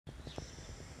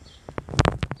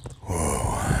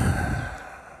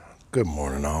Good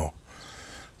morning, all.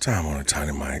 Time on a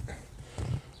tiny mic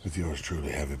with yours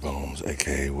truly, Heavy Bones,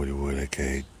 aka Woody Wood,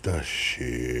 aka The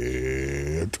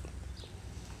Shit.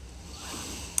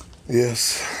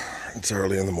 Yes, it's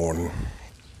early in the morning.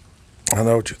 I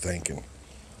know what you're thinking.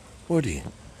 Woody,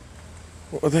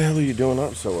 what the hell are you doing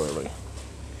up so early?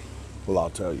 Well, I'll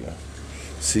tell you.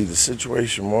 See, the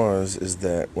situation is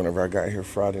that whenever I got here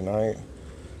Friday night,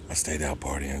 I stayed out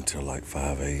partying until like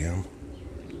 5 a.m.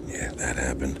 Yeah, that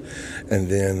happened. And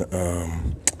then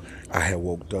I had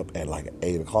woke up at like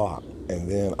 8 o'clock, and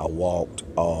then I walked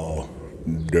all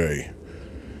day.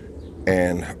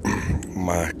 And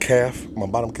my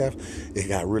bottom calf, it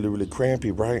got really, really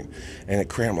crampy, right? And it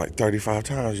cramped like 35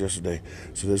 times yesterday.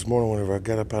 So this morning, whenever I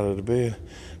got up out of the bed,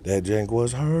 that jank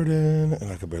was hurting,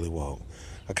 and I could barely walk.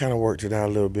 I kind of worked it out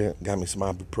a little bit, got me some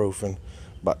ibuprofen,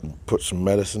 but put some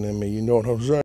medicine in me, you know what I'm saying?